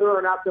there. Whether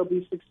or not they'll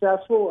be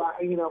successful,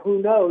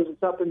 who knows?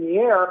 It's up in the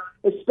air,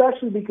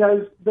 especially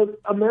because the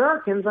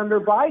Americans under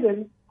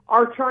Biden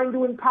are trying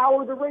to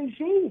empower the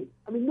regime.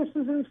 I mean, this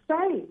is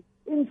insane.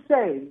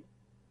 Insane.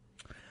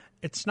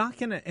 It's not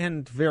going to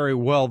end very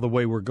well the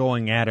way we're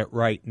going at it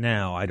right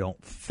now, I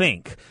don't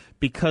think,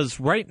 because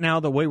right now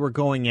the way we're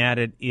going at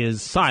it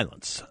is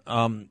silence.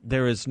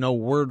 There is no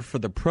word for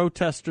the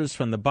protesters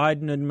from the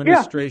Biden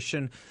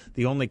administration. Yeah.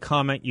 The only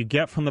comment you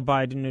get from the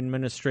Biden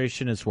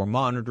administration is we're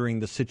monitoring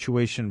the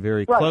situation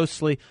very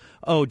closely.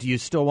 Oh, do you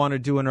still want to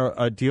do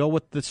a deal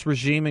with this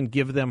regime and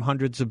give them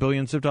hundreds of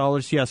billions of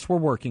dollars? Yes, we're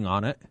working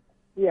on it.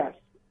 Yes.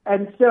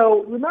 And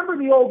so remember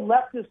the old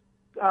leftist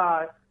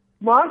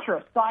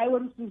mantra,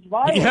 silence is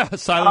violence. Yeah,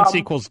 silence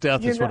equals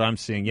death is what I'm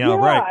seeing. Yeah,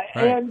 right.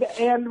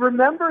 And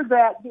remember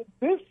that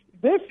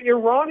this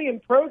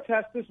Iranian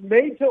protest is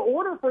made to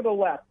order for the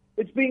left.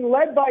 It's being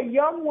led by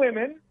young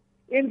women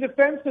in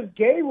defense of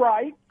gay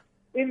rights,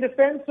 in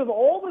defense of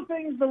all the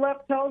things the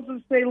left tells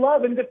us they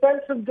love, in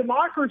defense of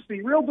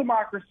democracy, real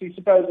democracy,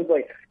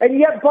 supposedly. And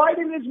yet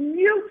Biden is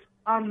mute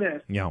on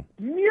this. Yeah.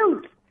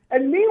 Mute.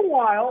 And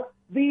meanwhile,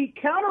 the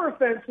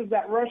counteroffensive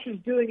that Russia's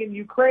doing in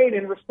Ukraine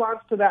in response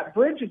to that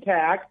bridge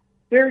attack,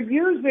 they're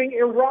using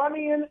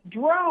Iranian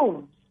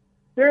drones.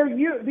 The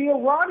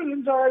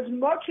Iranians are as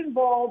much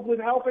involved with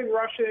helping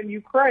Russia and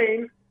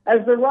Ukraine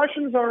as the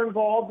Russians are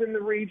involved in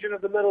the region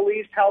of the Middle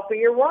East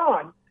helping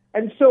Iran.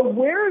 And so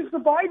where is the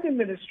Biden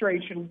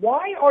administration?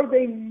 Why are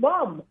they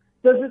mum?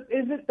 Is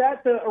it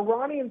that the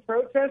Iranian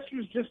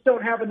protesters just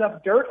don't have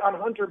enough dirt on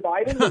Hunter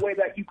Biden the way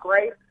that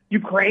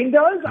Ukraine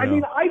does? No. I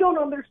mean, I don't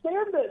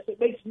understand this. It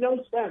makes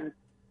no sense.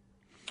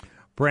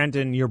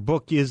 Brandon, your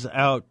book is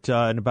out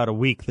in about a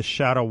week, The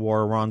Shadow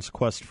War, Iran's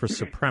Quest for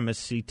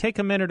Supremacy. Take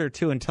a minute or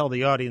two and tell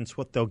the audience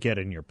what they'll get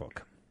in your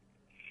book.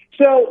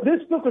 So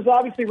this book was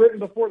obviously written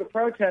before the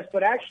protest,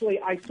 but actually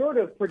I sort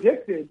of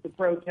predicted the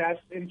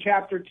protests in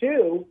Chapter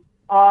 2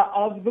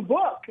 of the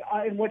book,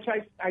 in which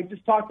I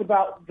just talked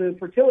about the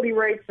fertility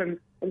rates and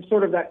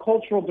sort of that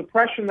cultural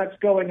depression that's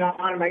going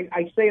on. And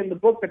I say in the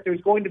book that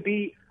there's going to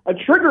be a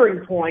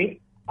triggering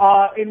point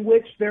in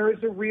which there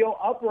is a real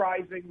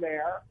uprising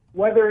there.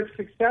 Whether it's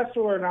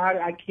successful or not,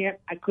 I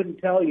couldn't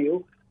tell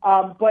you.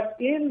 But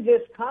in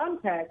this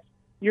context,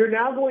 you're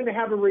now going to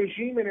have a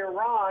regime in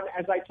Iran,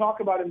 as I talk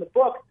about in the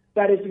book,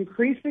 that is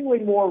increasingly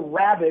more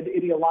rabid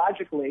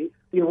ideologically.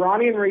 The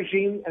Iranian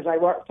regime, as I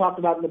talked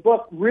about in the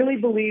book, really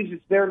believes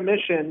it's their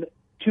mission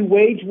to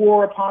wage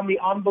war upon the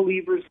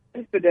unbelievers,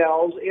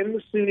 infidels in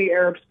the Sunni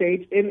Arab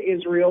states, in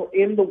Israel,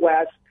 in the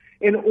West,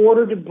 in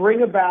order to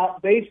bring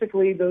about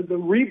basically the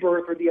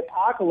rebirth or the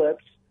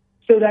apocalypse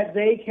so that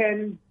they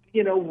can,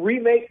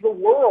 remake the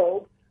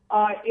world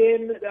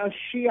in a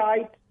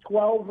Shiite,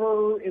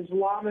 Twelver,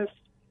 Islamist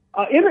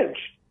image.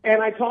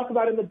 And I talk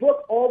about in the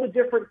book all the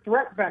different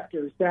threat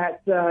vectors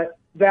that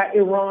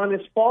Iran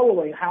is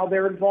following, how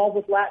they're involved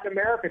with Latin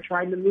America,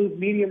 trying to move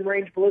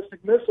medium-range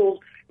ballistic missiles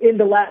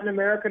into Latin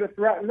America to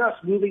threaten us,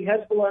 moving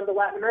Hezbollah into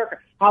Latin America,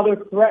 how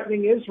they're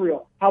threatening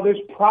Israel, how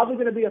there's probably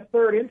going to be a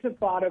third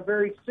intifada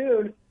very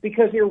soon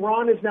because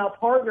Iran is now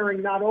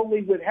partnering not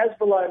only with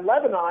Hezbollah in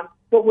Lebanon,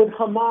 but with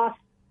Hamas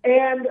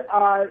and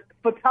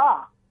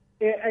Fatah.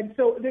 And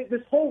so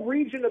this whole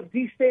region of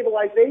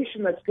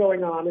destabilization that's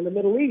going on in the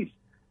Middle East,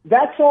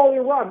 that's all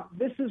Iran.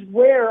 This is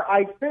where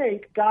I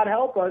think, God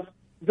help us,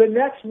 the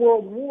next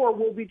world war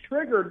will be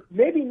triggered.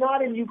 Maybe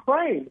not in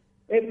Ukraine.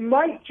 It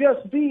might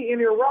just be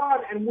in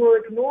Iran, and we're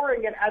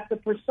ignoring it at the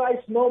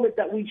precise moment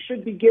that we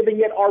should be giving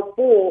it our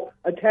full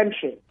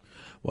attention.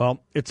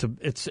 Well, it's a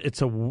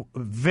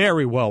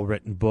very well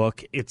written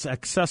book. It's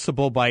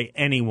accessible by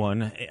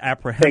anyone,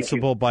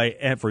 apprehensible by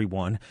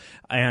everyone,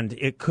 and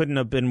it couldn't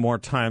have been more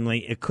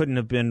timely. It couldn't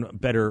have been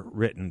better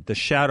written. The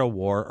Shadow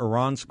War: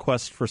 Iran's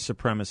Quest for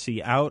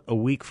Supremacy, out a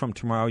week from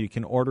tomorrow. You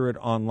can order it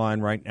online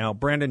right now.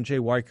 Brandon J.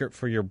 Weichert,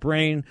 for your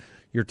brain,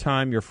 your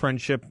time, your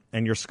friendship,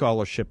 and your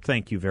scholarship,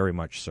 thank you very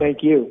much, sir.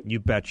 Thank you. You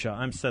betcha.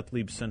 I'm Seth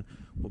Leibson.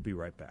 We'll be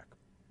right back.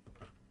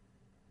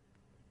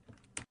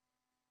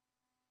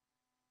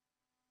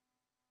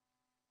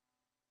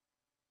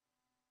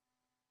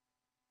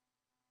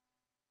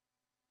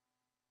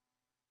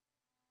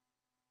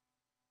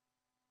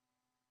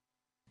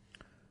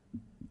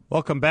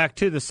 Welcome back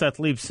to the Seth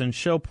Leibson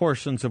Show,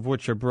 portions of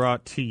which are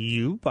brought to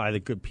you by the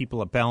good people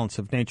at Balance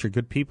of Nature,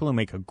 good people who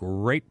make a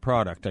great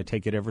product. I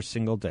take it every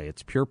single day.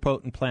 It's pure,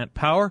 potent plant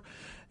power.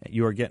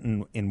 You are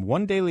getting, in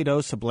one daily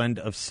dose, a blend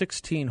of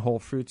 16 whole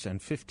fruits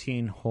and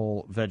 15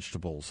 whole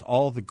vegetables.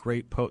 All the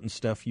great, potent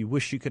stuff you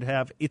wish you could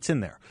have, it's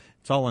in there.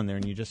 It's all in there,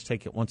 and you just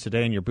take it once a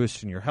day, and you're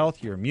boosting your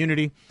health, your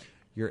immunity,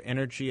 your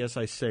energy, as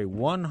I say,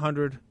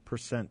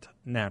 100%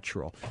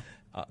 natural.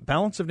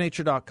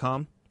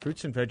 Balanceofnature.com.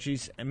 Fruits and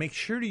veggies, and make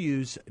sure to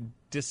use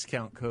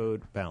discount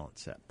code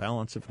BALANCE at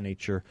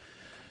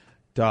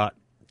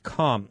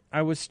balanceofnature.com.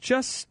 I was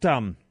just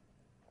I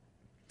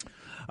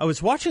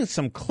was watching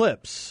some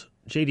clips.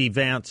 J.D.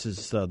 Vance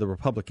is the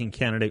Republican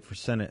candidate for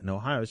Senate in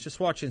Ohio. I was just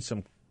watching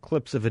some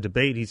clips of a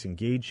debate he's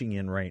engaging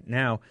in right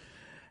now,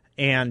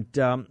 and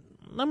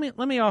let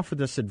me offer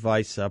this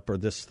advice up, or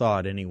this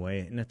thought anyway,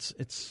 and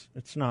it's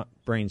not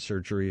brain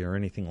surgery or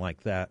anything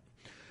like that,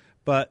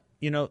 but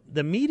you know,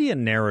 the media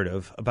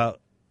narrative about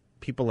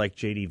people like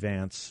J.D.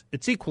 Vance,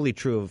 it's equally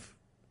true of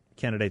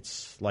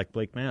candidates like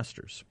Blake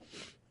Masters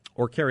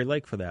or Kari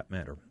Lake, for that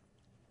matter.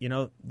 You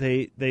know,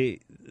 they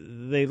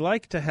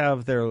like to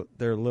have their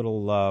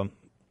little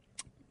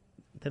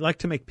they like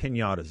to make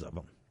piñatas of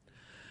them,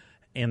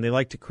 and they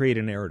like to create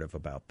a narrative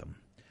about them.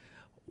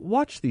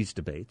 Watch these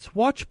debates.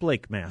 Watch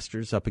Blake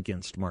Masters up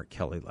against Mark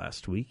Kelly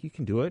last week. You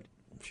can do it.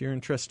 If you're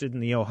interested in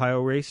the Ohio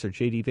race or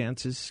J.D.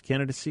 Vance's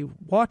candidacy,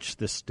 watch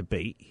this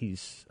debate.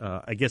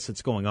 I guess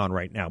it's going on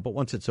right now, but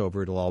once it's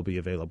over, it'll all be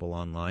available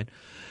online.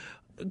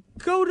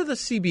 Go to the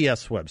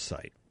CBS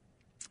website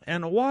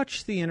and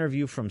watch the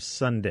interview from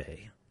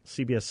Sunday,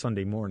 CBS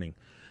Sunday Morning.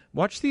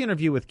 Watch the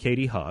interview with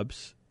Katie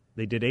Hobbs.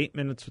 They did 8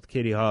 minutes with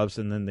Katie Hobbs,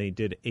 and then they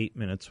did 8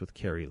 minutes with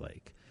Kari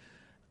Lake.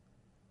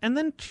 And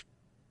then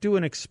do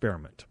an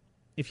experiment.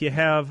 If you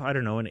have, I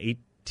don't know, an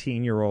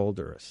 18-year-old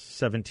or a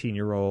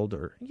 17-year-old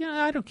or,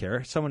 I don't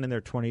care, someone in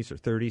their 20s or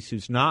 30s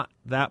who's not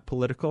that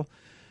political,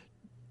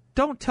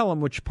 don't tell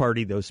them which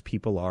party those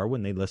people are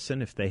when they listen,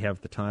 if they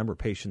have the time or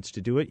patience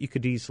to do it. You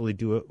could easily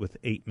do it with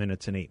 8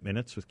 minutes and 8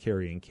 minutes with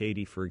Kari and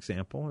Katie, for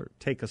example, or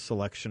take a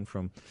selection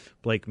from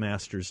Blake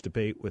Masters'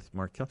 debate with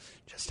Mark Kelly.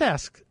 Just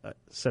ask a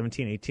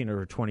 17, 18,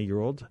 or a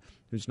 20-year-old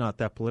who's not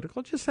that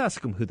political, just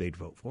ask them who they'd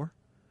vote for.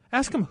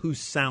 Ask them who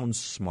sounds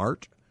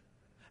smart.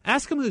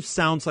 Ask them who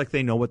sounds like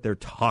they know what they're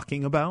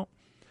talking about,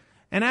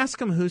 and ask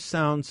them who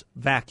sounds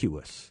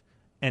vacuous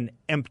and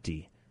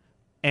empty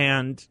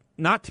and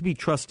not to be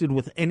trusted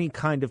with any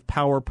kind of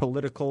power,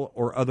 political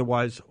or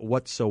otherwise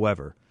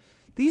whatsoever.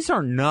 These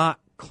are not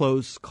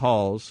close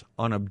calls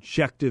on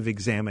objective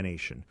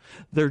examination.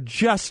 They're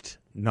just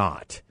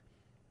not.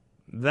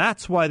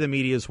 That's why the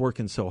media is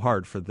working so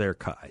hard for their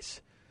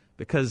guys,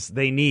 because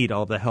they need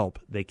all the help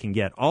they can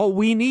get. All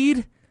we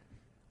need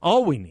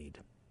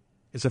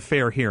is a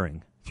fair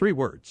hearing. 3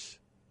 words.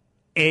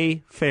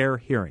 A fair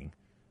hearing.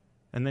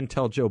 And then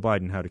tell Joe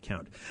Biden how to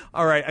count.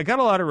 All right, I got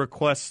a lot of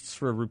requests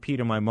for a repeat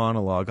of my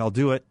monologue. I'll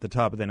do it at the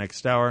top of the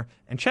next hour.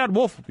 And Chad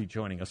Wolf will be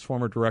joining us,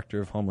 former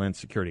Director of Homeland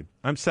Security.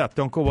 I'm Seth.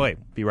 Don't go away.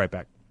 Be right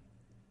back.